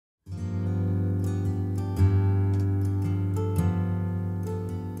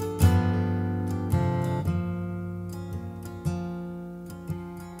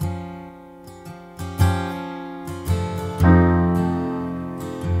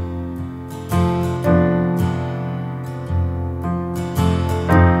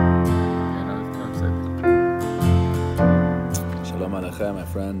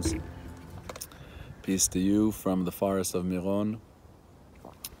friends. Peace to you from the forest of Miron.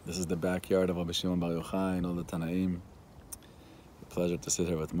 This is the backyard of Rabbi Shimon Bar Yochai and all the Tanaim. A pleasure to sit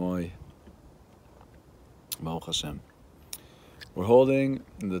here with Moy. Baruch Hashem. We're holding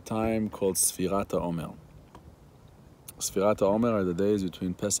the time called Sfirat Omer. Sfirat Omer are the days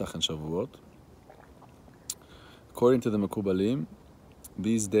between Pesach and Shavuot. According to the Mekubalim,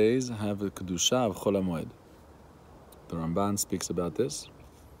 these days have the Kedusha of Chol HaMoed. The Ramban speaks about this.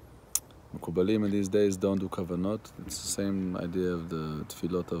 Mekubalim in these days don't do kavanot. It's the same idea of the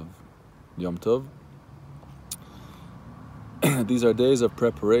tefillot of Yom Tov. These are days of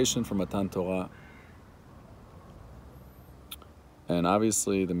preparation for Matan Torah. And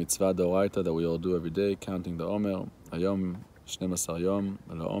obviously the mitzvah d'oraita that we all do every day, counting the Omer, Hayom 12 Yom,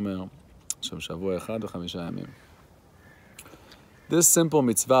 Omer, Shem Shavua Echad v'Chamisha Yamim. This simple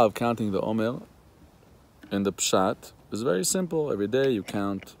mitzvah of counting the Omer in the Pshat is very simple. Every day you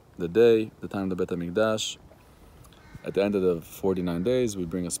count the day, the time of the Bet HaMikdash. At the end of the 49 days, we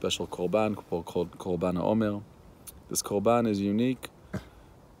bring a special korban called Korban Omer. This korban is unique.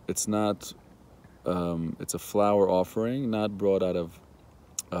 It's not, it's a flour offering, not brought out of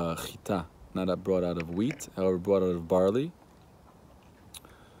chita, not brought out of wheat, however brought out of barley.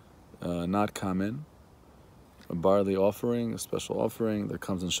 Not common. A barley offering, a special offering that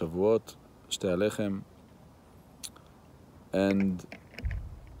comes in Shavuot, Shtei Alechem. And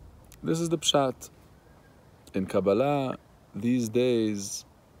this is the Pshat. In Kabbalah, these days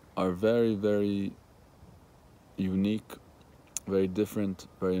are very, very unique, very different,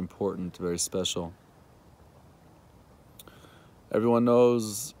 very important, very special. Everyone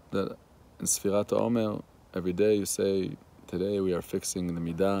knows that in Sfirat Omer, every day you say, today we are fixing the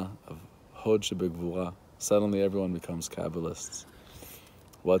Midah of Hod Shebegvura. Suddenly everyone becomes Kabbalists.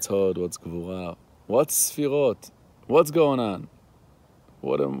 What's Hod? What's Gvura? What's Sfirot? What's going on?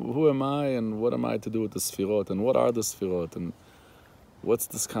 Who am I and what am I to do with the Sfirot? And what are the Sfirot? And what's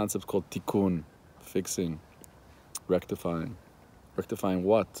this concept called Tikkun? Fixing, rectifying. Rectifying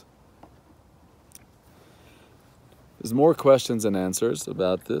what? There's more questions and answers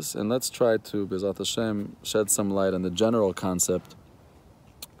about this, and let's try to, B'ezrat Hashem, shed some light on the general concept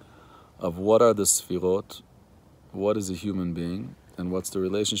of what are the Sfirot, what is a human being, and what's the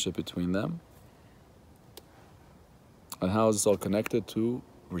relationship between them, and how is this all connected to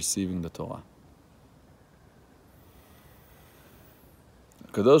receiving the Torah.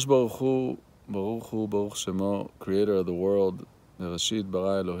 Kadosh Baruch Hu, Baruch Shemo, creator of the world, Reshit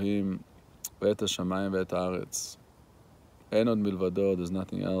bara Elohim, ve'et hashamayim ve'et haaretz. Ein od milvado, there's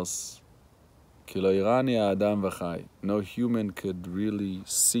nothing else. Ki lo yirani ha'adam v'chai. No human could really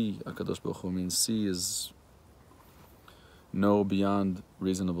see. HaKadosh Baruch Hu means see is know beyond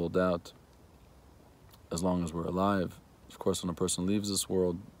reasonable doubt as long as we're alive. Of course, when a person leaves this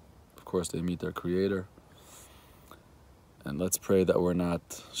world, of course they meet their Creator. And let's pray that we're not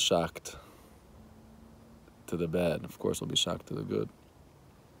shocked to the bad. Of course, we'll be shocked to the good.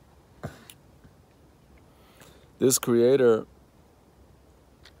 This Creator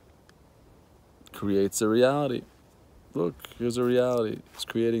creates a reality. Look, here's a reality. He's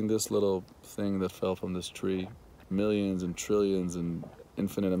creating this little thing that fell from this tree. Millions and trillions and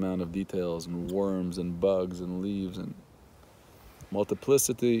infinite amount of details and worms and bugs and leaves and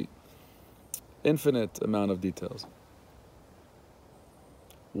multiplicity, infinite amount of details.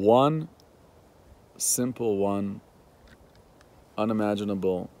 One, simple one,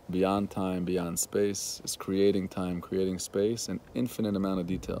 unimaginable, beyond time, beyond space, is creating time, creating space, an infinite amount of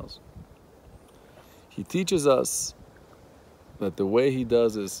details. He teaches us that the way he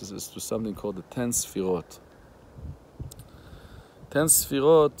does this is through something called the 10 Sfirot. 10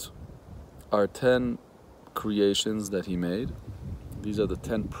 Sfirot are 10 creations that he made. These are the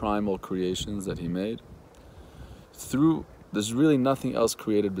 10 primal creations that he made. There's really nothing else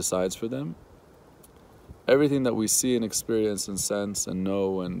created besides for them. Everything that we see and experience and sense and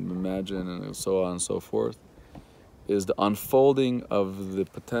know and imagine and so on and so forth is the unfolding of the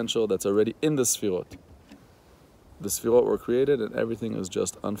potential that's already in the Sfirot. The Sfirot were created and everything is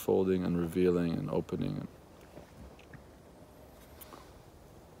just unfolding and revealing and opening.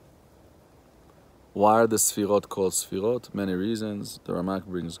 Why are the Sfirot called Sfirot? Many reasons. The Ramak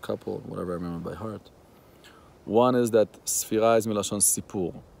brings a couple, whatever I remember by heart. One is that Sfira is milashon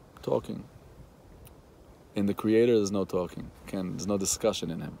sipur, talking. In the Creator, there's no talking. There's no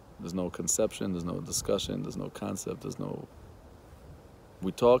discussion in Him. There's no conception, there's no discussion, there's no concept,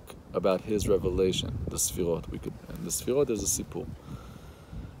 we talk about His revelation, the Sfirot. And the Sfirot is a sipur.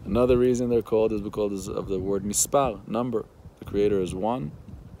 Another reason they're called is because of the word mispar, number. The Creator is one.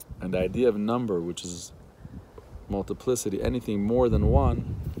 And the idea of number, which is multiplicity, anything more than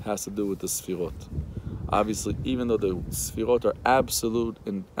one, has to do with the Sfirot. Obviously, even though the Sfirot are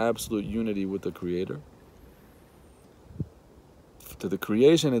in absolute unity with the Creator, to the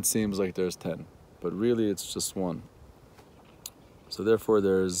creation it seems like there's 10, but really it's just one. So therefore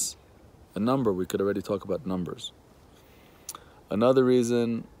there's a number. We could already talk about numbers. Another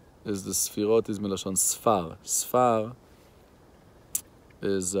reason is the Sfirot is milashon Sfar. Sfar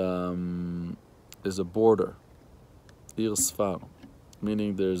is a border. Ir Sfar,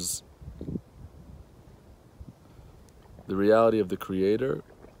 meaning there's the reality of the Creator,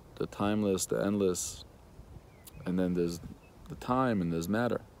 the timeless, the endless, and then there's the time and there's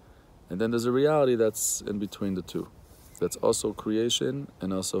matter. And then there's a reality that's in between the two. That's also creation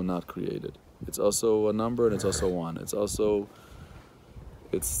and also not created. It's also a number and it's also one. It's also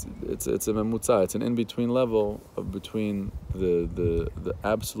it's a memutza. It's an in-between level of between the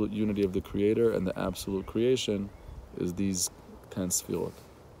absolute unity of the Creator and the absolute creation is these 10 sfirot.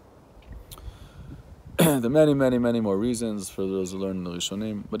 There are many, many, many more reasons for those who learn in the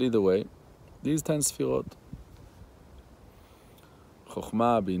Rishonim, but either way, these 10 sfirot,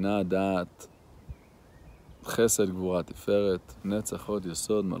 Chokhmah, Binah, Da'at, Chesed, Gvura, Tiferet, Netzach, Hod,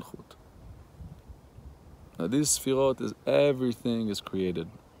 Yesod, Malchut. Now these sfirot is everything is created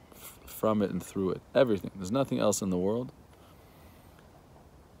from it and through it. Everything. There's nothing else in the world.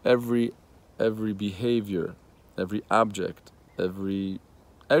 Every behavior, every object,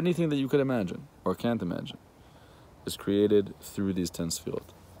 anything that you could imagine or can't imagine is created through these 10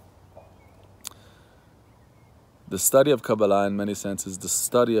 sfirot. The study of Kabbalah, in many senses, the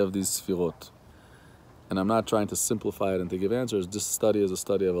study of these sfirot. And I'm not trying to simplify it and to give answers. This study is a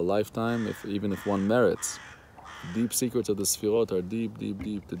study of a lifetime, even if one merits. Deep secrets of the sfirot are deep, deep,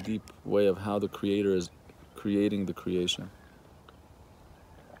 deep. The deep way of how the Creator is creating the creation.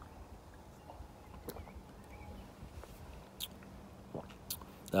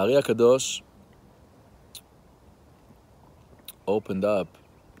 The Ari HaKadosh opened up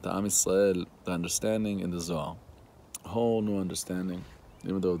to Am Yisrael the understanding in the Zohar. A whole new understanding.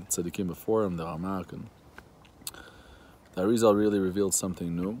 Even though the tzaddikim before him, the Ramak, and the Arizal really revealed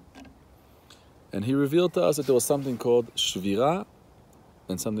something new. And he revealed to us that there was something called Shvira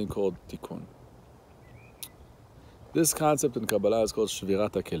and something called Tikkun. This concept in Kabbalah is called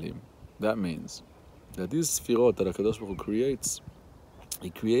Shvirat HaKelim. That means that these Sfirot that HaKadosh Baruch Hu creates, He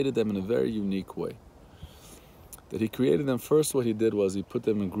created them in a very unique way. That He created them, first what He did was He put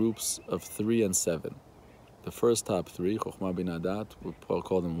them in groups of 3 and 7. The first top 3, Chokhmah, Binah, Da'at, we'll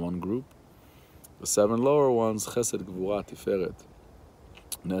call them one group. The 7 lower ones, Chesed, Gvura, Tiferet,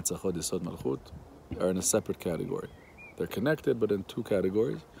 Netzach, Hod, Yesod, Malchut, are in a separate category. They're connected, but in 2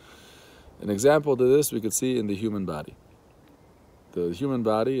 categories. An example to this we could see in the human body. The human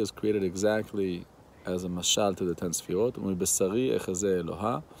body is created exactly as a mashal to the 10 sfirot.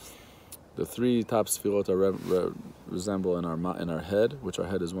 The 3 top sfirot resemble in our head, which our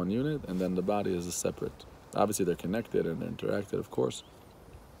head is one unit, and then the body is a separate. Obviously they're connected and they're interacted, of course.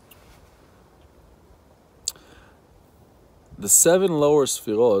 The 7 lower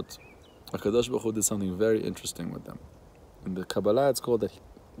sfirot, HaKadosh Baruch Hu did something very interesting with them. In the Kabbalah it's called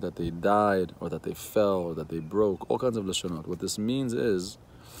that they died, or that they fell, or that they broke, all kinds of lashonot. What this means is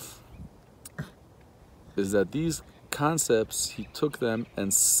that these concepts, He took them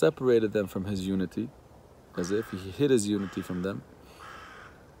and separated them from His unity, as if He hid His unity from them.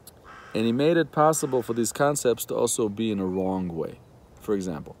 And He made it possible for these concepts to also be in a wrong way. For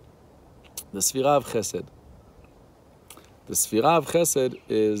example, the Sfirah of Chesed. The Sfirah of Chesed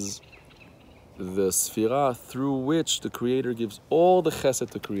is the Sfirah through which the Creator gives all the Chesed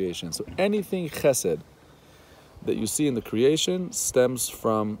to creation. So anything Chesed that you see in the creation stems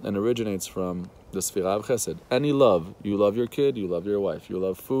from and originates from the Sfirah of Chesed. Any love, you love your kid, you love your wife, you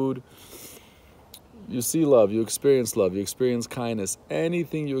love food, you see love, you experience kindness.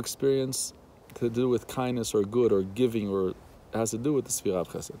 Anything you experience to do with kindness or good or giving or has to do with the Sfirah of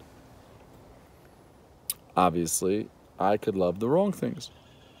Chesed. Obviously, I could love the wrong things.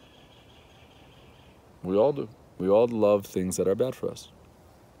 We all do. We all love things that are bad for us.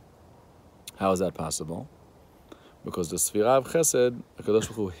 How is that possible? Because the Sfirah of Chesed, HaKadosh Baruch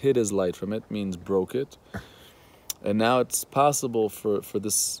Hu hid His light from it, means broke it. And now it's possible for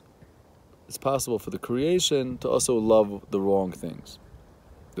the creation to also love the wrong things.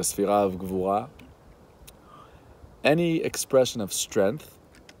 The Sfirah of Gvura, any expression of strength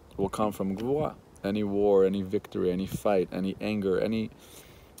will come from Gvura. Any war, any victory, any fight, any anger, any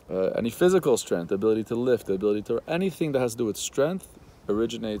physical strength, the ability to lift, the ability to... anything that has to do with strength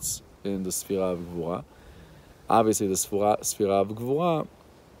originates in the Sfirah of Gvura. Obviously, the Sfirah of Gvura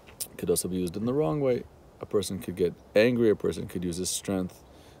could also be used in the wrong way. A person could get angry. A person could use his strength,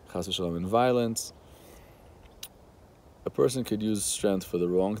 chas v'shalom, in violence. A person could use strength for the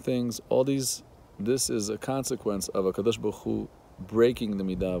wrong things. All these, this is a consequence of HaKadosh Baruch Hu breaking the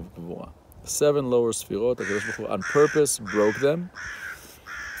midah of gvura. The 7 lower sfirot, HaKadosh Baruch Hu on purpose broke them.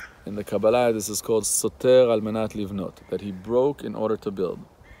 In the Kabbalah, this is called soter al menat livnot, that he broke in order to build.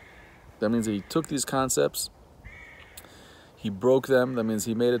 That means that he took these concepts, he broke them. That means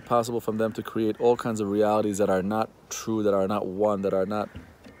he made it possible for them to create all kinds of realities that are not true, that are not one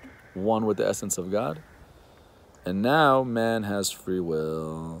with the essence of God. And now man has free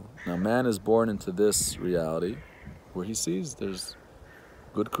will. Now man is born into this reality where he sees there's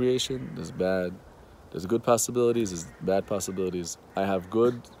good creation, there's bad. There's good possibilities, there's bad possibilities. I have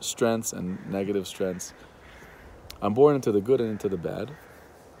good strengths and negative strengths. I'm born into the good and into the bad.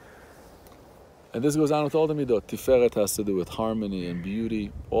 And this goes on with all the midot. Tiferet has to do with harmony and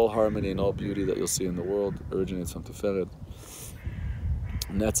beauty. All harmony and all beauty that you'll see in the world originates from Tiferet.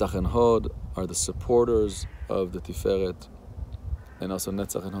 Netzach and Hod are the supporters of the Tiferet. And also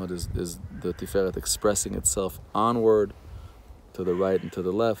Netzach and Hod is the Tiferet expressing itself onward, to the right and to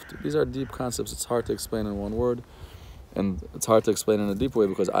the left. These are deep concepts. It's hard to explain in one word. And it's hard to explain in a deep way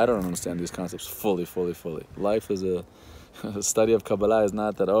because I don't understand these concepts fully. Life is a study of Kabbalah is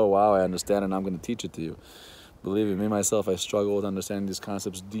not that, oh, wow, I understand and I'm going to teach it to you. Believe me, myself, I struggle with understanding these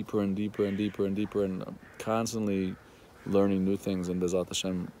concepts deeper and deeper and I'm constantly learning new things. And Bezat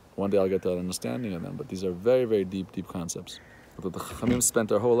Hashem, one day I'll get that understanding of them. But these are very, very deep concepts that the Chachamim spent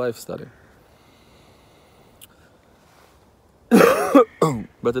their whole life studying.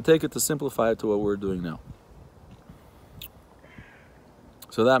 But to take it, to simplify it to what we're doing now.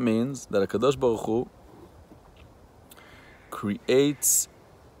 So that means that HaKadosh Baruch Hu creates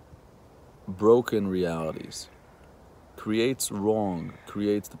broken realities, creates wrong,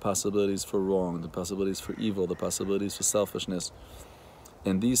 creates the possibilities for wrong, the possibilities for evil, the possibilities for selfishness,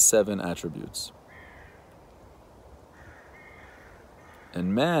 in these 7 attributes.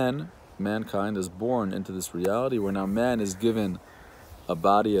 And mankind is born into this reality where now man is given a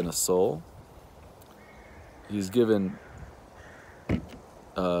body and a soul. He's given,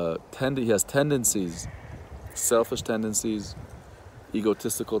 he has tendencies, selfish tendencies,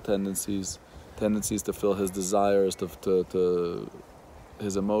 egotistical tendencies to fill his desires, to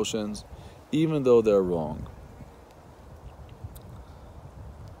his emotions, even though they're wrong.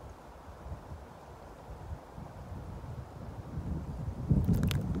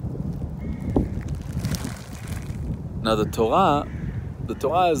 Now the Torah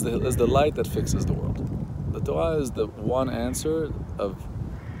is the light that fixes the world. The Torah is the one answer of,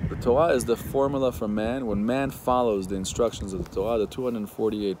 the Torah is the formula for man. When man follows the instructions of the Torah, the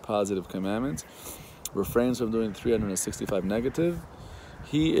 248 positive commandments, refrains from doing 365 negative,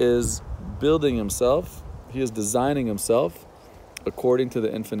 he is building himself, he is designing himself according to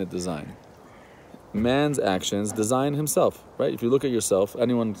the infinite design. Man's actions design himself, right? If you look at yourself,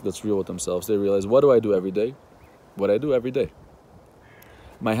 anyone that's real with themselves, they realize, what do I do every day? What I do every day.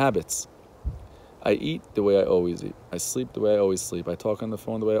 My habits. I eat the way I always eat. I sleep the way I always sleep. I talk on the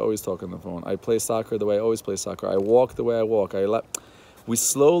phone the way I always talk on the phone. I play soccer the way I always play soccer. I walk the way I walk. We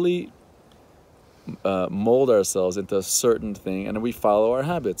slowly mold ourselves into a certain thing and we follow our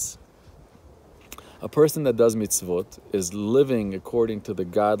habits. A person that does mitzvot is living according to the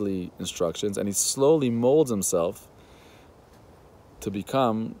godly instructions and he slowly molds himself to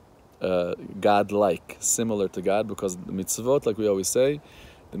become God-like, similar to God, because the mitzvot, like we always say,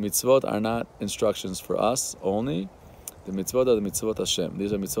 the mitzvot are not instructions for us only. The mitzvot are the mitzvot Hashem.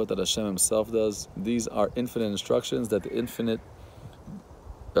 These are mitzvot that Hashem Himself does. These are infinite instructions that the infinite,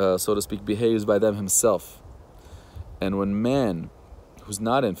 so to speak, behaves by them Himself. And when man, who's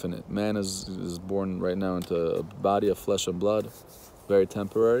not infinite, man is born right now into a body of flesh and blood, very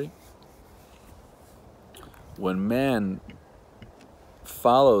temporary. When man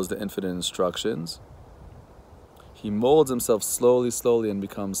follows the infinite instructions, he molds himself slowly and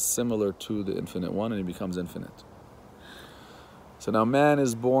becomes similar to the infinite one, and he becomes infinite. So now man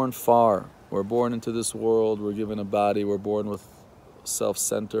is born far. We're born into this world, we're given a body, we're born with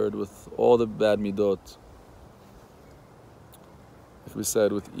self-centered, with all the bad midot. If we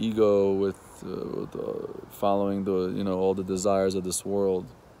said with ego, with following the, all the desires of this world,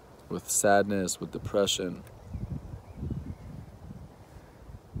 with sadness, with depression,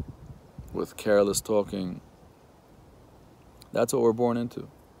 with careless talking. That's what we're born into.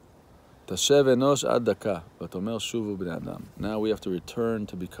 Tashev enosh ad daka, v'tomer shuvu bnei adam. Now we have to return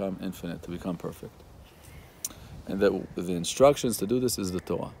to become infinite, to become perfect. And the instructions to do this is the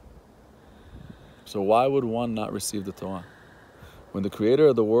Torah. So why would one not receive the Torah? When the creator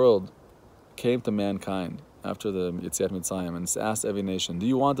of the world came to mankind after the Yetziat Mitzrayim and asked every nation, do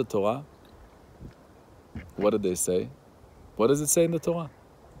you want the Torah? What did they say? What does it say in the Torah?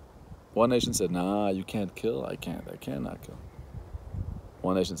 One nation said, nah, you can't kill. I cannot kill.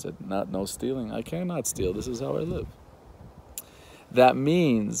 One nation said, no stealing. I cannot steal. This is how I live. That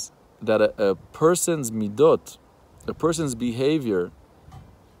means that a person's midot, a person's behavior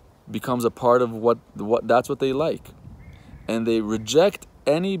becomes a part of what that's what they like. And they reject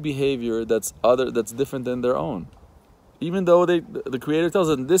any behavior that's different than their own. Even though the Creator tells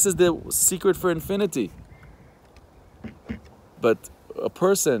them this is the secret for infinity. But a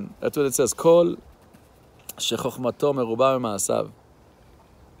person, that's what it says, Kol shechokhmato meruba b'ma'asav.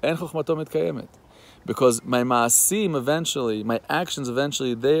 En chokhmato mitkayemet. Because my ma'asim eventually, my actions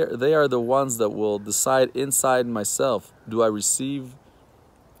eventually, they are the ones that will decide inside myself, do I receive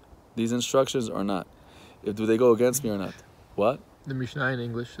these instructions or not? Do they go against me or not? What? The Mishnah in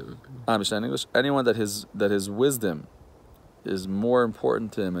English. Mishnah in English. Anyone that his wisdom is more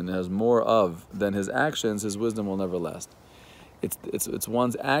important to him and has more of than his actions, his wisdom will never last. It's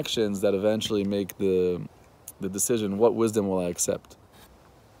one's actions that eventually make the decision, what wisdom will I accept?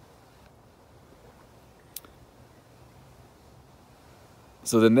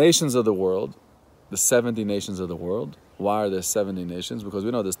 So the nations of the world, the 70 nations of the world, why are there 70 nations? Because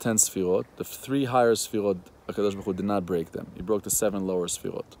we know there's 10 sfirot. The 3 higher sfirot, HaKadosh Baruch Hu did not break them. He broke the 7 lower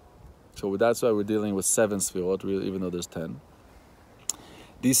sfirot. So that's why we're dealing with 7 sfirot, really, even though there's 10.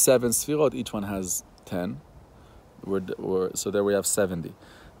 These 7 sfirot, each one has 10. So there we have 70.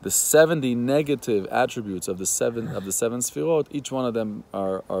 The 70 negative attributes of the seven sfirot, each one of them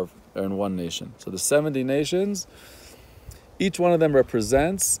are in one nation. So the 70 nations, each one of them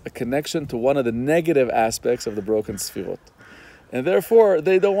represents a connection to one of the negative aspects of the broken sfirot. And therefore,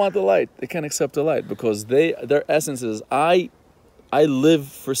 they don't want the light. They can't accept the light because their essence is, I live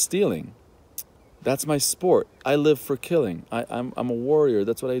for stealing. That's my sport. I live for killing. I'm a warrior.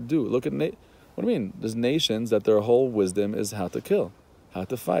 That's what I do. Look at, what do you mean? There's nations that their whole wisdom is how to kill, how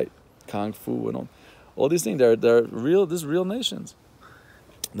to fight, kung fu and all these things. They're real. These real nations.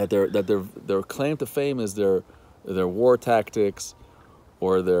 That their claim to fame is their war tactics,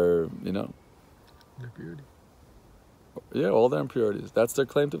 or their purity. Yeah, all their impurities. That's their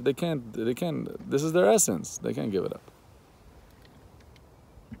claim to. They can't. This is their essence. They can't give it up.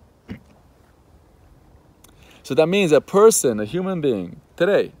 So that means a person, a human being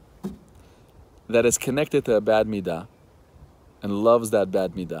today, that is connected to a bad midah and loves that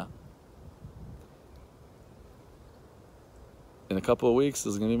bad midah, in a couple of weeks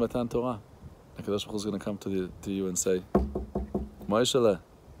there's going to be Matan Torah. HaKadosh Baruch Hu is going to come to you and say, Moishele,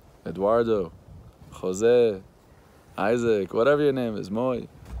 Eduardo, Jose, Isaac, whatever your name is, Moy,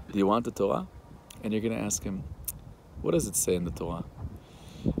 do you want the Torah? And you're going to ask him, what does it say in the Torah?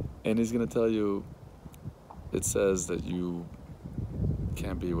 And he's going to tell you, it says that you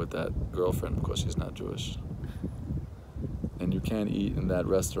can't be with that girlfriend because she's not Jewish. And you can't eat in that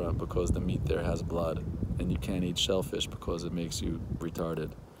restaurant because the meat there has blood. And you can't eat shellfish because it makes you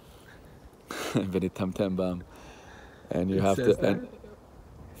retarded. And you have to, and,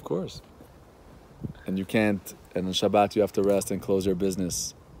 of course. And you can't, and on Shabbat you have to rest and close your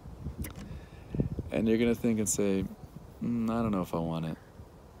business. And you're going to think and say, I don't know if I want it.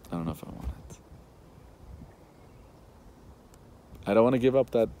 I don't know if I want it. I don't want to give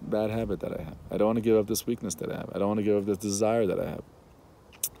up that bad habit that I have. I don't want to give up this weakness that I have. I don't want to give up this desire that I have.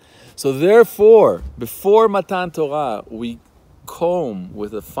 So therefore, before Matan Torah, we comb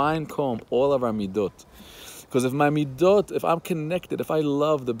with a fine comb all of our midot. Because if my midot, if I'm connected, if I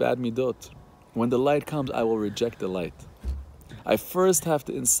love the bad midot, when the light comes, I will reject the light. I first have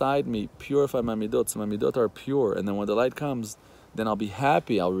to, inside me, purify my midot, so my midot are pure. And then when the light comes, then I'll be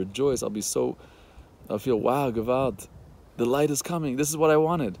happy, I'll rejoice, I'll feel, wow, Gevald, the light is coming. This is what I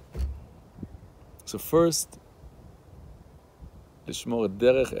wanted. So first, לשמור את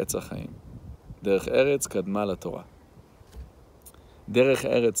דרך עץ החיים. דרך ארץ קדמה לתורה. דרך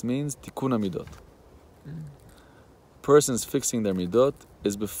ארץ means תיקון המידות. Persons fixing their midot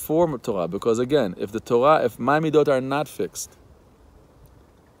is before Torah, because again, if my midot are not fixed,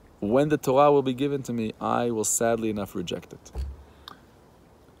 when the Torah will be given to me, I will sadly enough reject it.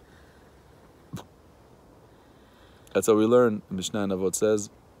 That's what we learn. Mishnah and Avot says,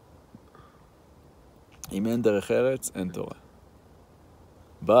 Im en derech eretz, en Torah.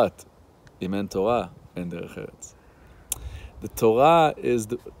 But, Im en Torah, en derech eretz. The Torah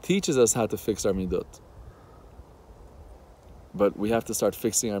teaches us how to fix our midot. But we have to start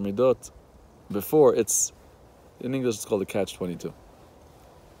fixing our midot before in English it's called the catch-22. You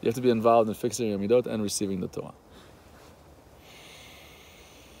have to be involved in fixing your midot and receiving the Torah.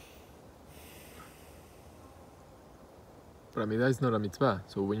 But Amidah is not a mitzvah.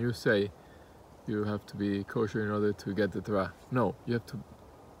 So when you say you have to be kosher in order to get the Torah, no, you have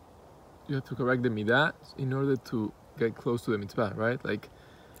to correct the midah in order to get close to the mitzvah, right? Like,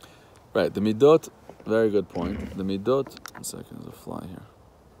 right, the midot, very good point. The midot, 1 second, there's a fly here.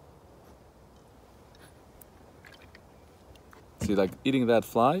 See, like eating that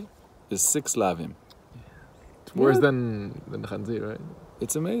fly is 6 lavim. it's worse than the khanzir, right?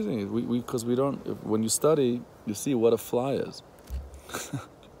 It's amazing. Because we don't, when you study, you see what a fly is.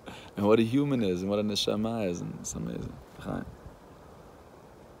 And what a human is, and what a neshama is, and it's amazing. Chaim.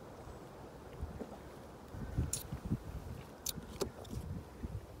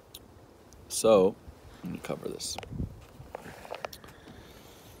 So, let me cover this.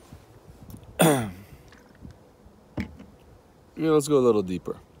 Let's go a little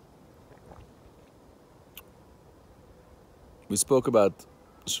deeper. We spoke about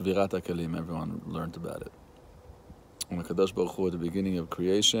Shvirat HaKelim, everyone learned about it. When HaKadosh Baruch Hu, at the beginning of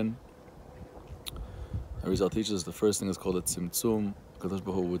creation, Arizal teaches the first thing is called a tzimtzum. HaKadosh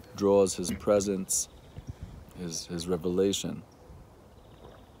Baruch Hu withdraws his presence, his revelation.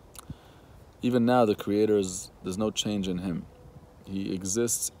 Even now, the Creator there's no change in him. He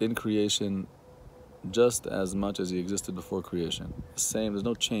exists in creation just as much as he existed before creation. The same, there's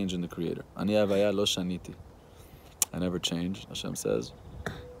no change in the Creator. Ani havaya lo shaniti. I never changed, Hashem says.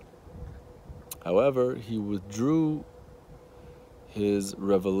 However, he withdrew his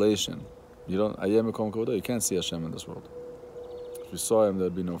revelation. You can't see Hashem in this world. If you saw him,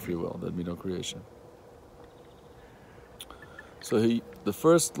 there'd be no free will, there'd be no creation. So the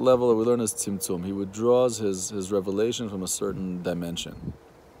first level that we learn is tzimtzum. He withdraws his revelation from a certain dimension.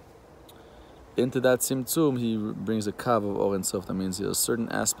 Into that tzimtzum, he brings a kav of Or Ein Sof. That means a certain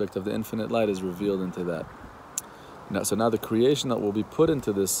aspect of the infinite light is revealed into that. Now the creation that will be put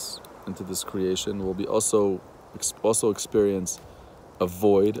into this creation will be also experience a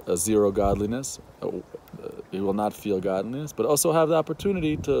void, a zero godliness. He will not feel godliness, but also have the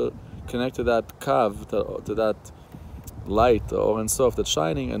opportunity to connect to that kav, to that light, the Or Ein Sof, that's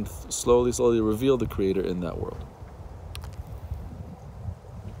shining, and slowly reveal the Creator in that world.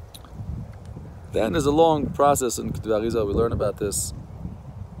 Then there's a long process in Ketuvah Arizal. We learn about this,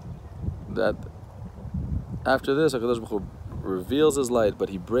 that after this, HaKadosh Baruch Hu reveals his light, but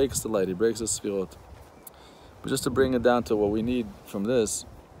he breaks the light, he breaks the sfirot. But just to bring it down to what we need from this,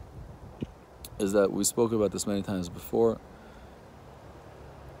 is that we spoke about this many times before.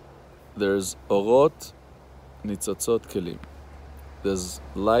 There's orot, nitzotzot, kelim. There's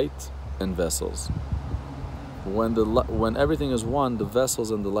light and vessels. When everything is one, the vessels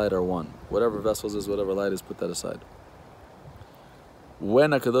and the light are one. Whatever vessels is, whatever light is, put that aside.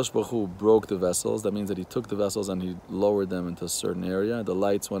 When HaKadosh Baruch Hu broke the vessels, that means that he took the vessels and he lowered them into a certain area. The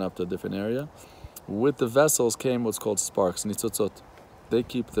lights went up to a different area. With the vessels came what's called sparks, nitzotzot. They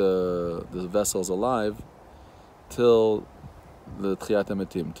keep the vessels alive till the Tchiyat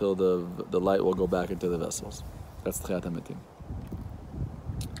HaMetim, till the light will go back into the vessels. That's Tchiyat HaMetim.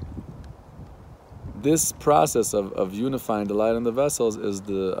 This process of unifying the light and the vessels is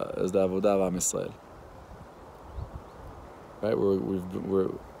the Avodah of Am Yisrael. Right?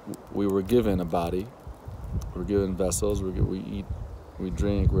 We were given a body, we're given vessels, we eat, we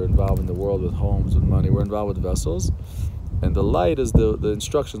drink, we're involved in the world with homes, with money, we're involved with vessels, and the light is the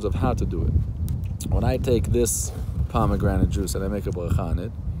instructions of how to do it. When I take this pomegranate juice and I make a bracha on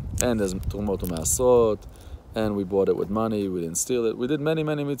it, and there's Trumot U'Me'asrot, and we bought it with money, we didn't steal it, we did many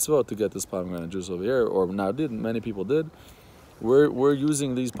mitzvot to get this pomegranate juice over here, or now many people did. We're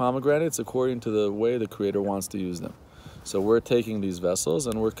using these pomegranates according to the way the Creator wants to use them. So we're taking these vessels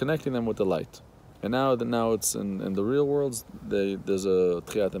and we're connecting them with the light. And now it's in the real world, there's a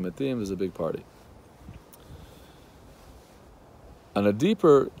Tchiyat HaMetim, there's a big party. On a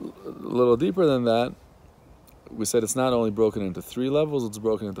little deeper than that, we said it's not only broken into 3 levels, it's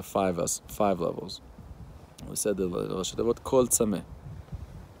broken into 5 levels. We said the Rashi Tevot Kol Tzameh.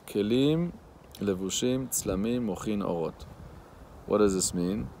 Kelim, Levushim, Tzlamim, Mochin, Orot. What does this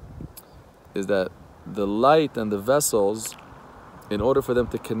mean? Is that the light and the vessels, in order for them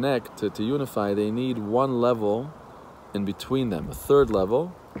to connect, to unify, they need one level in between them, a third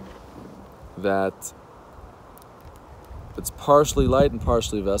level, that it's partially light and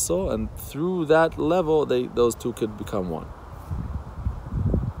partially vessel, and through that level, those two could become one.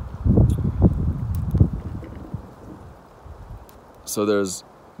 So there's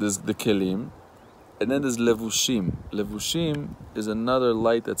the kelim, and then there's levushim. Levushim is another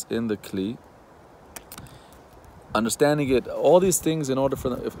light that's in the kli. Understanding it, all these things, in order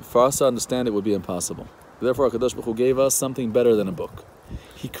for us to understand it, would be impossible. Therefore, HaKadosh Baruch Hu gave us something better than a book.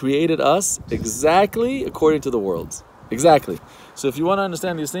 He created us exactly according to the worlds. Exactly. So if you want to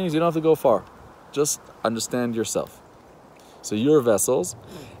understand these things, you don't have to go far. Just understand yourself. So your vessels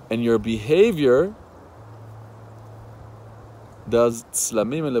and your behavior does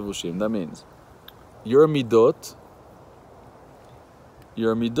tzlamim and levushim. That means your midot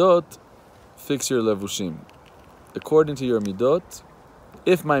fix your levushim. According to your midot,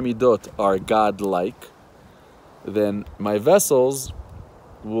 if my midot are God-like, then my vessels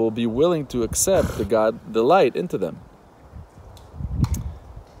will be willing to accept the light into them.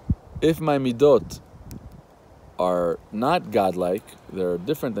 If my midot are not God-like, they're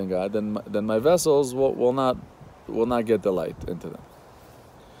different than God, then my vessels will not get the light into them.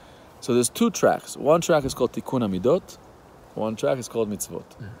 So there's two tracks. One track is called Tikkun HaMidot. One track is called Mitzvot.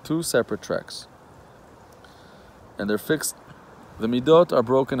 Two separate tracks. And they're fixed. The Midot are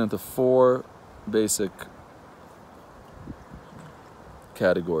broken into four basic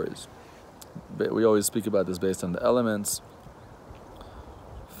categories. We always speak about this based on the elements: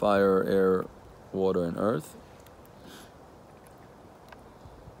 fire, air, water, and earth.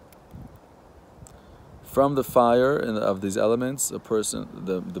 From the fire of these elements, a person,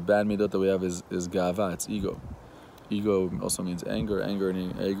 the bad midot that we have is gava, it's ego. Ego also means anger. Anger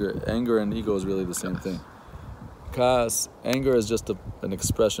and ego is really the same thing. Kas, anger is just an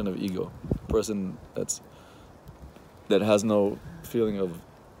expression of ego. A person that has no feeling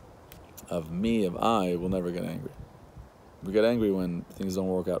of me, of I, will never get angry. We get angry when things don't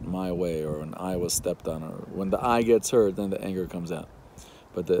work out my way, or when I was stepped on, or when the I gets hurt, then the anger comes out.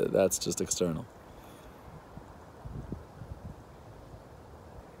 But that's just external.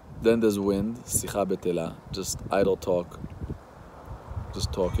 Then there's wind, sicha betela, just idle talk,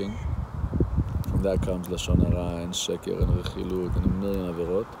 just talking. From that comes lashon hara and sheker and rechilut and a million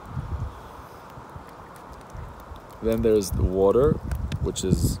averot. Then there's the water, which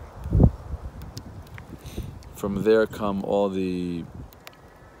is, from there come all the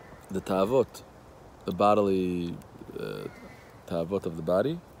ta'avot, the bodily ta'avot of the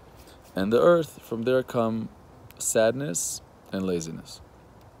body. And the earth, from there come sadness and laziness.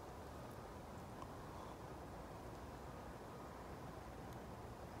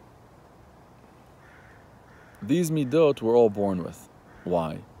 These midot we're all born with.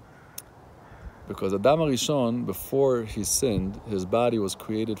 Why? Because Adam HaRishon, before he sinned, his body was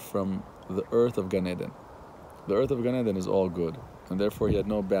created from the earth of Gan Eden. The earth of Gan Eden is all good, and therefore he had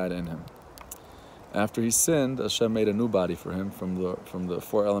no bad in him. After he sinned, Hashem made a new body for him from the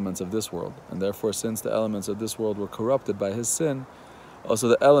four elements of this world. And therefore, since the elements of this world were corrupted by his sin, also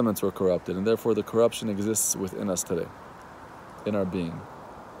the elements were corrupted, and therefore the corruption exists within us today, in our being.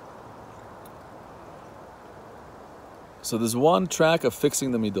 So there's one track of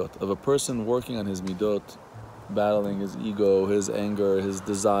fixing the midot, of a person working on his midot, battling his ego, his anger, his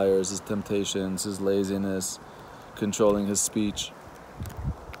desires, his temptations, his laziness, controlling his speech.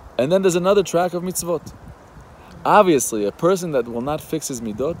 And then there's another track of mitzvot. Obviously, a person that will not fix his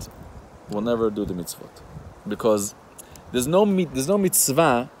midot will never do the mitzvot. Because there's no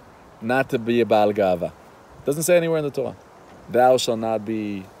mitzvah not to be a Baal Gava. It doesn't say anywhere in the Torah. Thou shalt not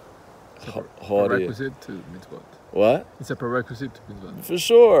be haughty. Prerequisite to mitzvot. What? It's a prerequisite to mitzvot. For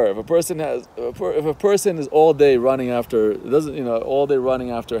sure. If a person is all day running after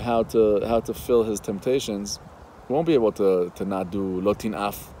how to fill his temptations, he won't be able to not do lotin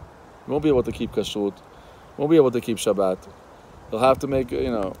af. He won't be able to keep kashrut. Won't be able to keep Shabbat. He'll have to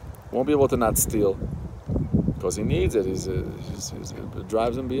won't be able to not steal because he needs it. It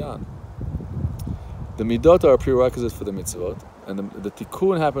drives him beyond. The midot are a prerequisite for the mitzvot, and the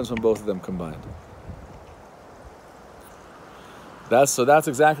tikkun happens when both of them combined. That's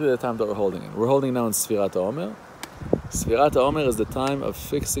exactly the time that we're holding in. We're holding now in Sfirat HaOmer. Sfirat HaOmer is the time of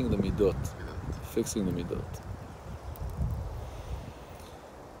fixing the midot. Fixing the midot.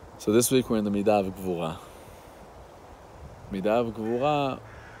 So this week we're in the Midah of Gvura. Midah of Gvura,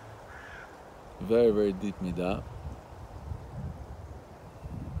 very, very deep Midah.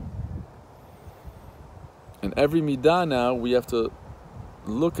 And every Midah now, we have to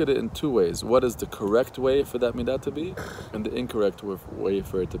look at it in two ways. What is the correct way for that midah to be, and the incorrect way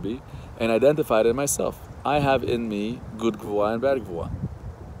for it to be, and identify it in myself. I have in me good gvura and bad gvura.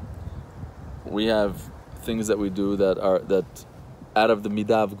 We have things that we do that out of the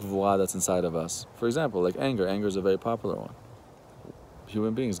midah of gvura that's inside of us. For example, like anger. Anger is a very popular one.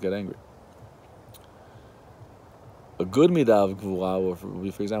 Human beings get angry. A good midah of gvura would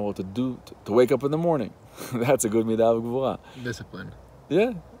be, for example, to wake up in the morning. That's a good midah of gvura. Discipline.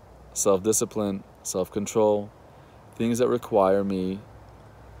 Yeah, self-discipline, self-control, things that require me,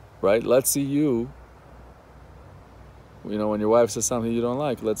 right? Let's see you, when your wife says something you don't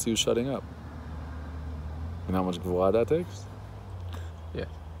like, let's see you shutting up. You know how much gvura that takes? Yeah.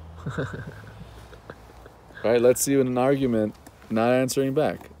 Right? Let's see you in an argument, not answering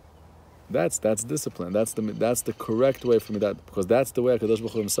back. That's discipline. That's the correct way for me. Because that's the way HaKadosh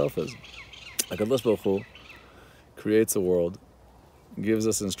Baruch Hu himself is. HaKadosh Baruch Hu creates a world, gives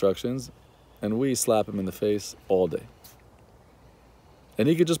us instructions, and we slap him in the face all day. And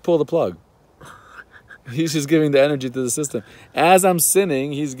he could just pull the plug. He's just giving the energy to the system. As I'm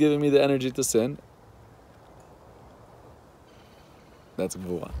sinning, he's giving me the energy to sin. That's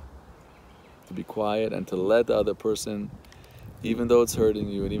gvura. To be quiet and to let the other person, even though it's hurting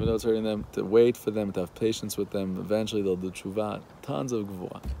you and even though it's hurting them, to wait for them, to have patience with them. Eventually they'll do tshuva. Tons of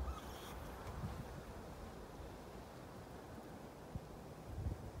gvura.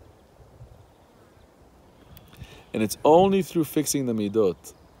 And it's only through fixing the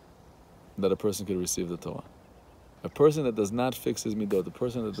midot that a person can receive the Torah. A person that does not fix his midot, a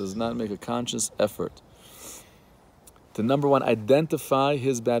person that does not make a conscious effort to, number one, identify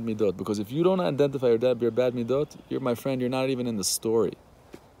his bad midot. Because if you don't identify your bad midot, my friend, you're not even in the story.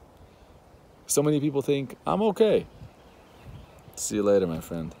 So many people think, I'm okay. See you later, my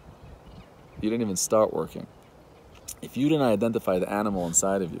friend. You didn't even start working. If you didn't identify the animal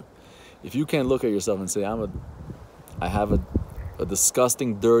inside of you, if you can't look at yourself and say, I have a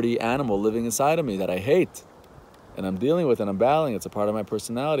disgusting, dirty animal living inside of me that I hate, and I'm dealing with it, and I'm battling, it's a part of my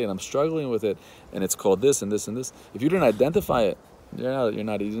personality, and I'm struggling with it, and it's called this and this and this. If you didn't identify it, you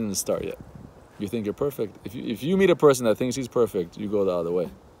didn't start yet. You think you're perfect. If you meet a person that thinks he's perfect, you go the other way.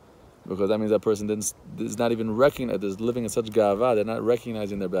 Because that means that person is not even is living in such gava, they're not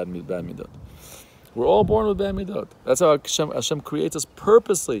recognizing their bad midot. We're all born with bad midot. That's how Hashem creates us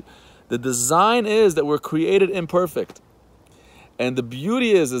purposely. The design is that we're created imperfect. And the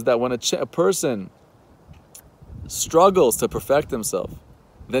beauty is that when a person struggles to perfect himself,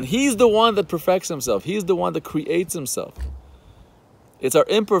 then he's the one that perfects himself. He's the one that creates himself. It's our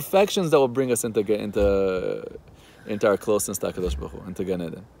imperfections that will bring us into our closeness to HaKadosh Baruch Hu, into Gan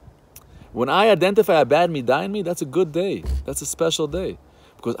Eden. When I identify a bad midah in me, that's a good day. That's a special day.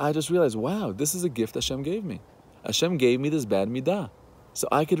 Because I just realized, wow, this is a gift Hashem gave me. Hashem gave me this bad midah. So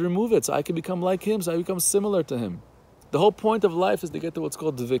I could remove it, so I could become like him, so I become similar to him. The whole point of life is to get to what's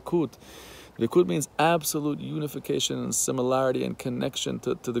called dvekut. Dvekut means absolute unification and similarity and connection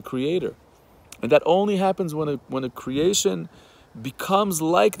to the Creator. And that only happens when a creation becomes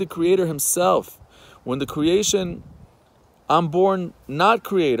like the Creator himself. When the creation, I'm born not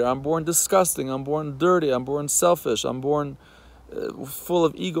Creator, I'm born disgusting, I'm born dirty, I'm born selfish, I'm born full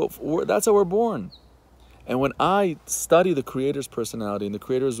of ego. That's how we're born. And when I study the Creator's personality and the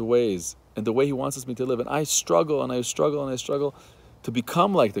Creator's ways and the way He wants me to live, and I struggle and I struggle and I struggle to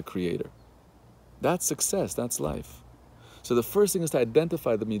become like the Creator, that's success, that's life. So the first thing is to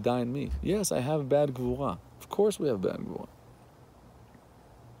identify the midah in me. Yes, I have bad gvura. Of course we have bad gvura.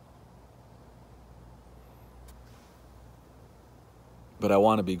 But I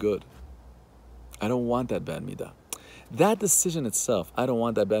want to be good. I don't want that bad midah. That decision itself, I don't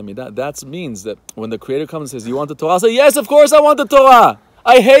want that bad midah, that means that when the Creator comes and says, you want the Torah? I'll say, yes, of course I want the Torah.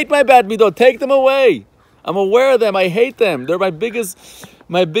 I hate my bad midot. Take them away. I'm aware of them. I hate them. They're my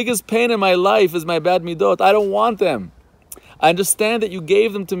biggest pain in my life is my bad midot. I don't want them. I understand that you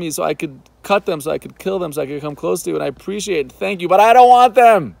gave them to me so I could cut them, so I could kill them, so I could come close to you, and I appreciate it. Thank you, but I don't want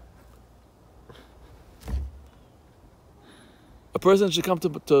them. A person should come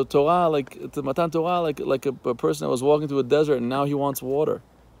to Torah, to Matan Torah, like a person that was walking through a desert and now he wants water.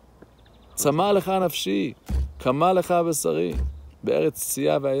 Tzama lecha nafshi, kama lecha besari, be'eretz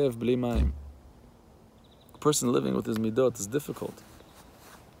tzia v'ayev bli mayim. A person living with his midot is difficult.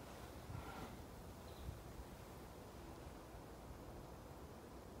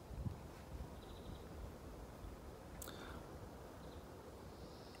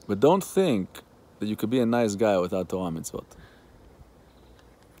 But don't think that you could be a nice guy without Torah mitzvot.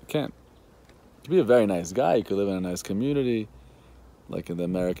 You can't. You could be a very nice guy. You could live in a nice community, like in the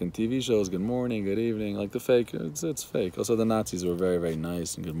American TV shows, good morning, good evening, like the fake, it's fake. Also the Nazis were very, very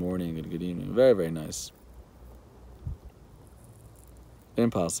nice, and good morning and good evening, very, very nice.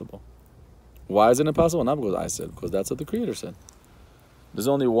 Impossible. Why is it impossible? Not because I said, because that's what the Creator said. There's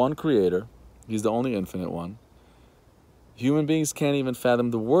only one Creator. He's the only infinite one. Human beings can't even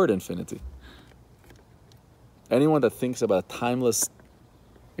fathom the word infinity. Anyone that thinks about a timeless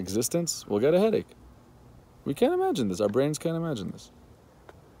existence will get a headache. We can't imagine this. Our brains can't imagine this.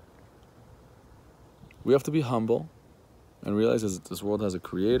 We have to be humble and realize that this world has a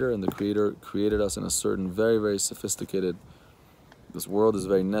Creator, and the Creator created us in a certain very, very sophisticated. This world is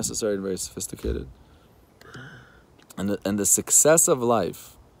very necessary and very sophisticated. And the success of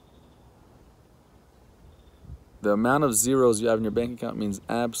life The amount of zeros you have in your bank account means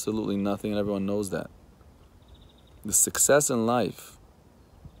absolutely nothing, and everyone knows that. The success in life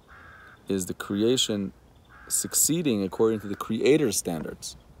is the creation succeeding according to the Creator's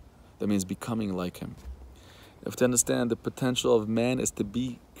standards. That means becoming like Him. You have to understand the potential of man is to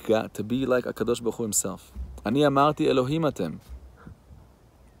be like HaKadosh Baruch Hu Himself. Ani amarti Elohim atem.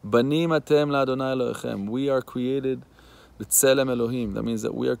 Banim atem la'Adonai Elohechem. We are created b'tzelem Elohim. That means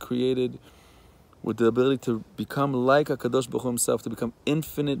that we are created with the ability to become like HaKadosh Baruch Hu Himself, to become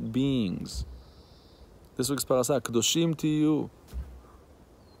infinite beings. This week's parasha, Kadoshim to you.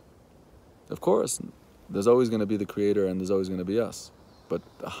 Of course, there's always going to be the Creator and there's always going to be us. But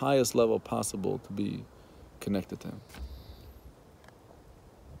the highest level possible to be connected to Him.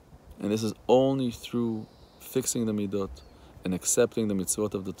 And this is only through fixing the midot and accepting the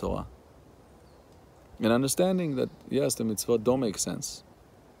mitzvot of the Torah. And understanding that, yes, the mitzvot don't make sense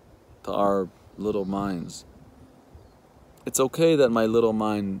to our little minds. It's okay that my little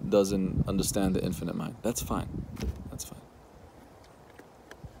mind doesn't understand the infinite mind. That's fine. That's fine.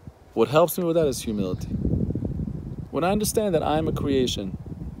 What helps me with that is humility. When I understand that I'm a creation,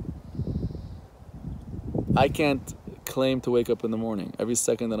 I can't claim to wake up in the morning. Every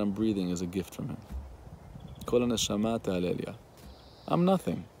second that I'm breathing is a gift from Him. I'm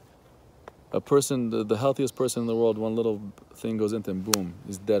nothing. A person, the healthiest person in the world, one little thing goes into him, boom,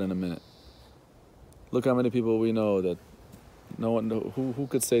 he's dead in a minute. Look how many people we know that no one, who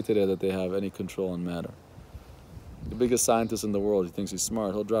could say today that they have any control on matter? The biggest scientist in the world, he thinks he's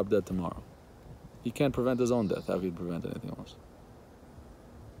smart, he'll drop dead tomorrow. He can't prevent his own death. How can he prevent anything else?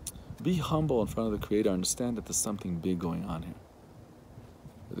 Be humble in front of the Creator. Understand that there's something big going on here.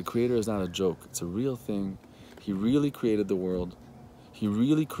 The Creator is not a joke. It's a real thing. He really created the world. He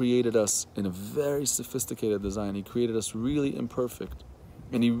really created us in a very sophisticated design. He created us really imperfect.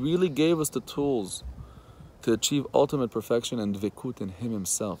 And He really gave us the tools to achieve ultimate perfection and dvekut in Him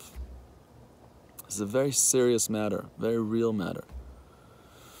Himself. It's a very serious matter, very real matter.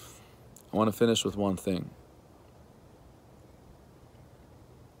 I want to finish with one thing.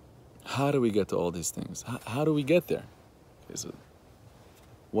 How do we get to all these things? How do we get there?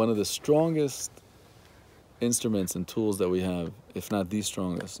 One of the strongest instruments and tools that we have, if not the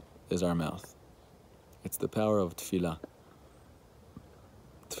strongest, is our mouth. It's the power of tefillah.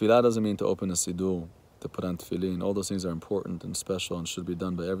 Tefillah doesn't mean to open a siddur, to put on tefillin. All those things are important and special and should be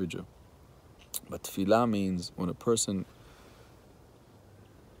done by every Jew. But tefillah means when a person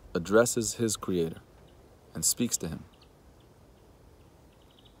addresses his Creator and speaks to Him.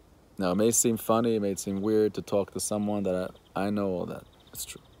 Now, it may seem funny, it may seem weird to talk to someone that I know all that. It's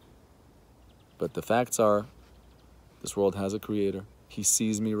true. But the facts are, this world has a Creator. He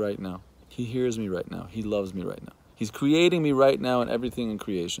sees me right now. He hears me right now. He loves me right now. He's creating me right now and everything in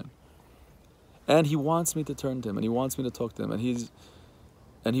creation. And He wants me to turn to Him, and He wants me to talk to Him, and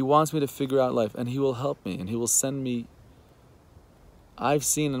He wants me to figure out life, and He will help me, and He will send me. I've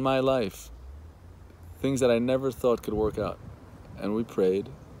seen in my life things that I never thought could work out. And we prayed,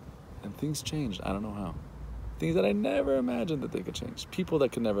 and things changed. I don't know how. Things that I never imagined that they could change. People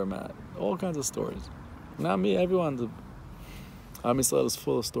that could never imagine. All kinds of stories. Not me, everyone. Am Yisrael is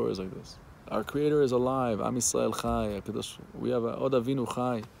full of stories like this. Our Creator is alive. Am Yisrael Chai. We have a Od Avinu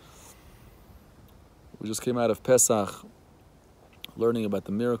Chai. We just came out of Pesach, learning about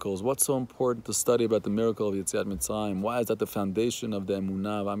the miracles. What's so important to study about the miracle of Yetziat Mitzrayim? Why is that the foundation of the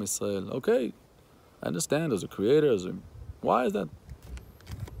Emunah of Am Yisrael? Okay, I understand. There's a Creator. Why is that?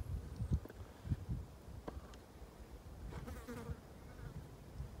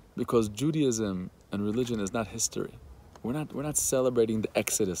 Because Judaism and religion is not history. We're not celebrating the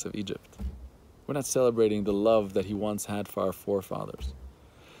exodus of Egypt. We're not celebrating the love that He once had for our forefathers.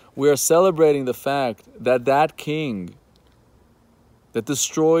 We are celebrating the fact that that king that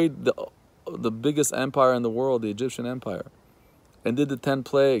destroyed the biggest empire in the world, the Egyptian empire, and did the 10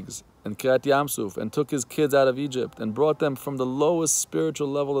 plagues and Kiryat Yamsuf, and took his kids out of Egypt and brought them from the lowest spiritual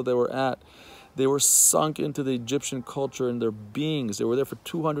level that they were at. They were sunk into the Egyptian culture and their beings. They were there for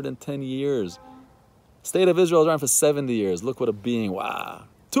 210 years. State of Israel was around for 70 years. Look what a being, wow.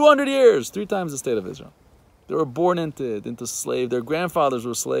 200 years, 3 times the state of Israel. They were born into slave. Their grandfathers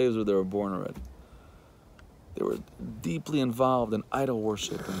were slaves when they were born already. They were deeply involved in idol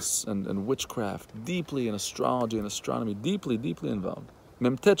worship and witchcraft, deeply in astrology and astronomy, deeply involved.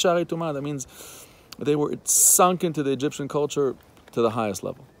 Memtet Shari Tumah, that means they were sunk into the Egyptian culture to the highest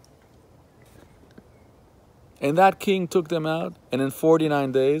level. And that king took them out, and in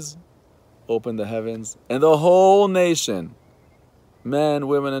 49 days, opened the heavens, and the whole nation, men,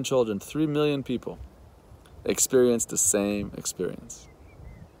 women, and children, 3 million people, experienced the same experience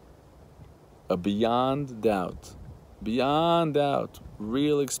a beyond doubt,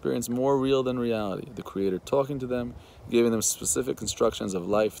 real experience, more real than reality. The Creator talking to them, giving them specific instructions of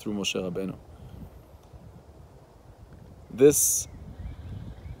life through Moshe Rabbeinu. This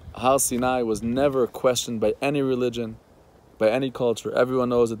Har Sinai was never questioned by any religion, by any culture. Everyone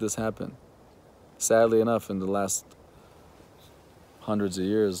knows that this happened. Sadly enough, in the last hundreds of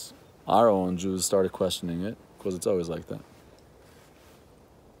years, our own Jews started questioning it, because it's always like that.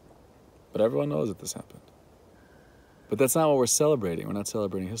 But everyone knows that this happened. But that's not what we're celebrating. We're not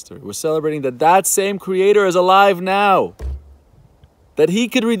celebrating history. We're celebrating that that same Creator is alive now. That He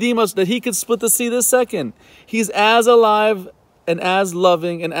could redeem us, that He could split the sea this second. He's as alive and as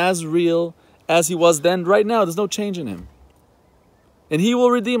loving and as real as He was then. Right now, there's no change in Him. And He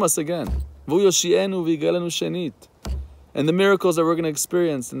will redeem us again. And the miracles that we're going to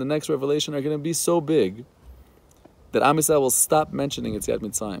experience in the next revelation are going to be so big that Am Yisrael will stop mentioning Yetziat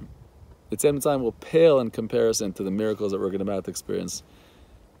Mitzrayim. Yetziat Mitzrayim will pale in comparison to the miracles that we're going to about to experience.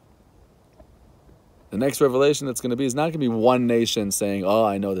 The next revelation that's going to be is not going to be one nation saying, oh,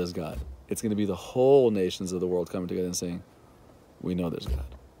 I know there's God. It's going to be the whole nations of the world coming together and saying, we know there's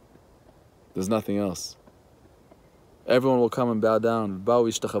God. There's nothing else. Everyone will come and bow down. So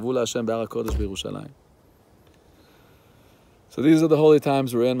these are the holy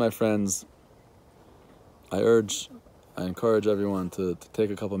times we're in, my friends. I encourage everyone to take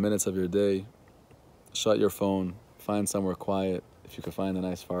a couple minutes of your day, shut your phone, find somewhere quiet. If you can find a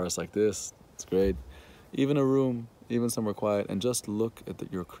nice forest like this, it's great. Even a room, even somewhere quiet, and just look at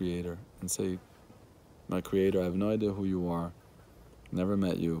your Creator and say, my Creator, I have no idea who you are. Never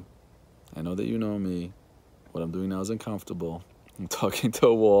met you. I know that you know me. What I'm doing now is uncomfortable. I'm talking to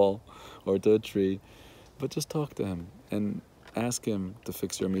a wall or to a tree. But just talk to Him and ask Him to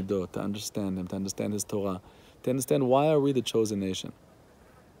fix your midot, to understand Him, to understand His Torah, to understand why are we the chosen nation.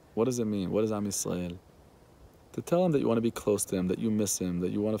 What does it mean? What is Am Yisrael? To tell Him that you want to be close to Him, that you miss Him,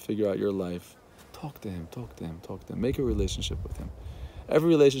 that you want to figure out your life. Talk to Him, talk to Him, talk to Him. Make a relationship with Him. Every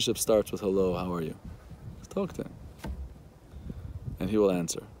relationship starts with hello, how are you? Just talk to Him. And He will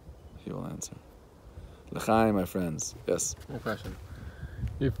answer. He will answer. L'chaim, my friends. Yes? One question.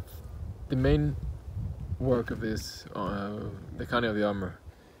 If the main work of this, the counting of the Omer,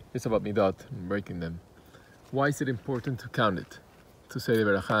 is about midot, breaking them, why is it important to count it? To say the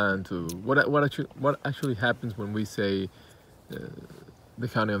beracha and to... What actually happens when we say the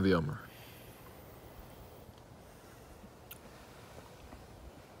counting of the Omer?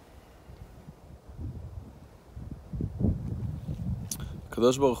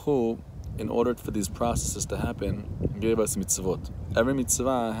 Kadosh Baruch Hu, in order for these processes to happen, gave us mitzvot. Every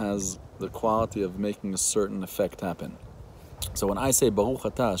mitzvah has the quality of making a certain effect happen. So when I say Baruch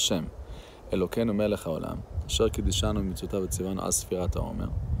Atah Hashem, Elokeinu Melech HaOlam, Asher Kiddushanu Mitzvotav V'Tzivanu Al Sfirat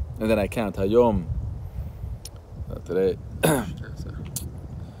HaOmer, and then I count Hayom, today, 12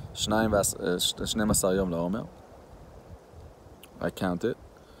 Yom LaOmer. I count it.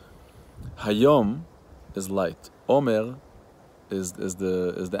 Hayom is light. Omer is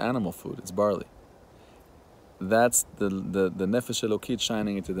the animal food. It's barley. That's the nefesh elokit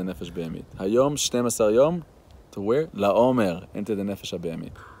shining into the nefesh be'emit. Hayom 12 yom to where? LaOmer, into the nefesh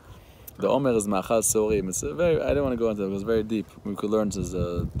be'emit. The Omer is ma'achal sorim. It's very. I don't want to go into it. It was very deep. We could learn there's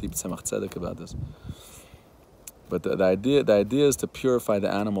a deep tzemach tzedek about this. But the idea is to purify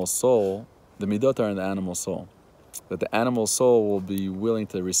the animal soul. The midot are in the animal soul. That the animal soul will be willing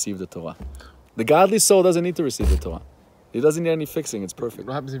to receive the Torah. The godly soul doesn't need to receive the Torah. It doesn't need any fixing. It's perfect.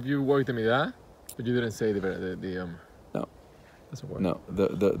 What happens if you work the midah, but you didn't say the No. Doesn't work. No.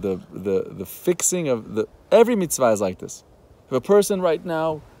 The fixing of the every mitzvah is like this. If a person right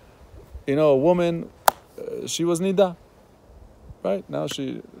now, a woman, she was nida, right? Now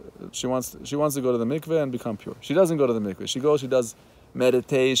she wants to go to the mikveh and become pure. She doesn't go to the mikveh. She does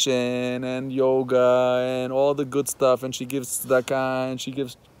meditation and yoga and all the good stuff, and she gives tzedakah and she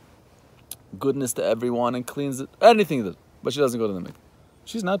gives goodness to everyone and cleans it, anything, but she doesn't go to the mikveh.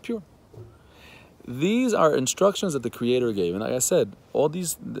 She's not pure. These are instructions that the Creator gave, and like I said, all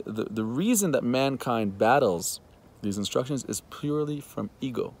these the reason that mankind battles these instructions is purely from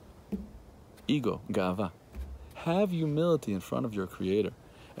ego, gava. Have humility in front of your Creator,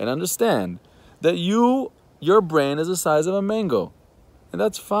 and understand that your brain is the size of a mango, and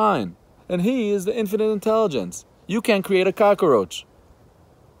that's fine. And He is the infinite intelligence. You can't create a cockroach.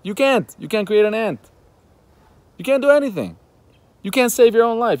 You can't. You can't create an ant. You can't do anything. You can't save your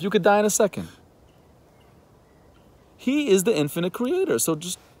own life. You could die in a second. He is the infinite Creator. So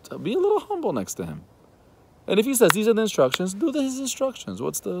just be a little humble next to Him. And if He says these are the instructions, do His instructions.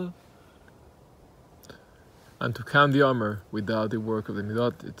 What's the... And to count the Omer without the work of the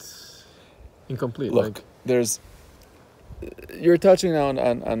midot, incomplete. Look, you're touching on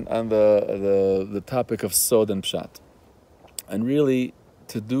the topic of sod and pshat, and really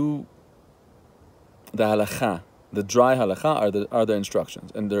to do the halakha, the dry halakha are the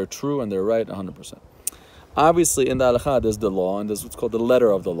instructions, and they're true and they're right 100%. Obviously, in the halakha there's the law, and there's what's called the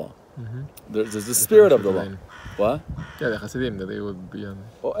letter of the law. There's the spirit of the law. What? Yeah, the Hasidim, that they would be on.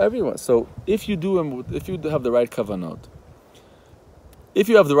 Well, everyone. So if you have the right kavanot, if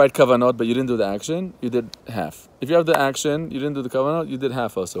you have the right kavanot but you didn't do the action, you did half. If you have the action, you didn't do the kavanot, you did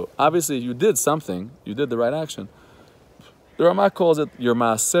half also. Obviously, you did something, you did the right action. The Rama calls it your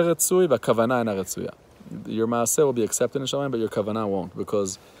maaseh retzui v'kavanah ena retzuya. Your maaseh will be accepted in Shamayim, but your kavanah won't,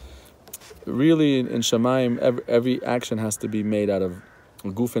 because really in Shamayim, every action has to be made out of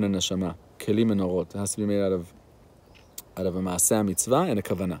gufin and neshama, kelim and orot. It has to be made out of a maaseh mitzvah and a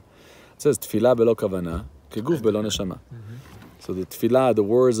kavanah. It says tefillah belo kavanah, keguf belo neshama. So the tefillah, the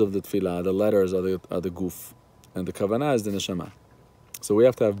words of the tefillah, the letters are the guf, and the kavanah is the neshama. So we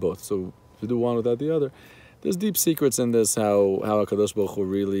have to have both. So if you do one without the other, there's deep secrets in this. How HaKadosh Baruch Hu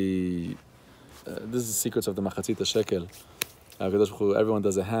really, this is the secrets of the machatzit shekel. HaKadosh Baruch Hu, everyone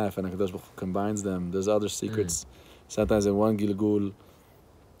does a half, and HaKadosh Baruch Hu combines them. There's other secrets. Sometimes in one gilgul,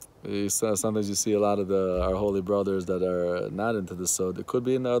 sometimes you see a lot of our holy brothers that are not into this. So it could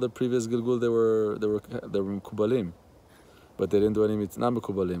be in the other previous gilgul they were mekubalim. But they didn't do any not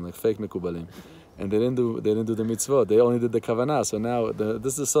mekubalim, like fake mekubalim, and they didn't do the mitzvot. They only did the kavanah. So now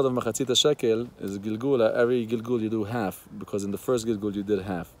this is sort of machatzit shekel is gilgul. Every gilgul you do half, because in the first gilgul you did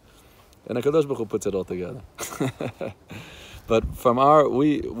half, and HaKadosh Baruch Hu puts it all together. But from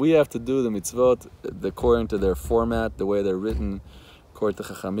we have to do the mitzvot according to their format, the way they're written, according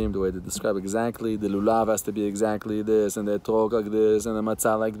to Chachamim, the way they describe exactly. The lulav has to be exactly this, and the etrog like this, and the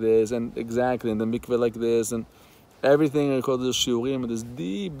matzah like this, and exactly, and the mikveh like this, and everything called the shiurim, and there's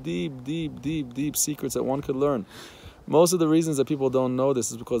deep secrets that one could learn. Most of the reasons that people don't know this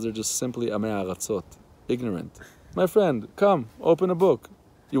is because they're just simply amei aratzot, ignorant. My friend, come, open a book.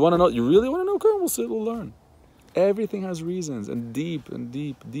 You want to know? You really want to know? Come, we'll learn. Everything has reasons, and deep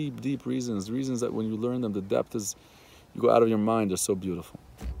reasons. Reasons that when you learn them, the depth is, you go out of your mind. They're so beautiful.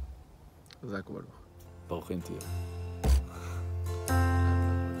 Baruch Hu.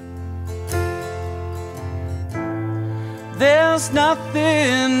 There's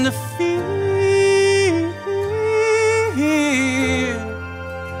nothing to fear.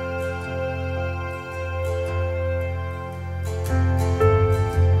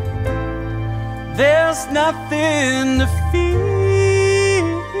 There's nothing to fear.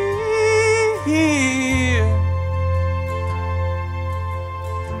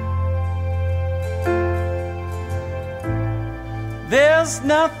 There's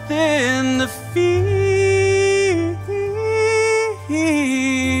nothing to fear.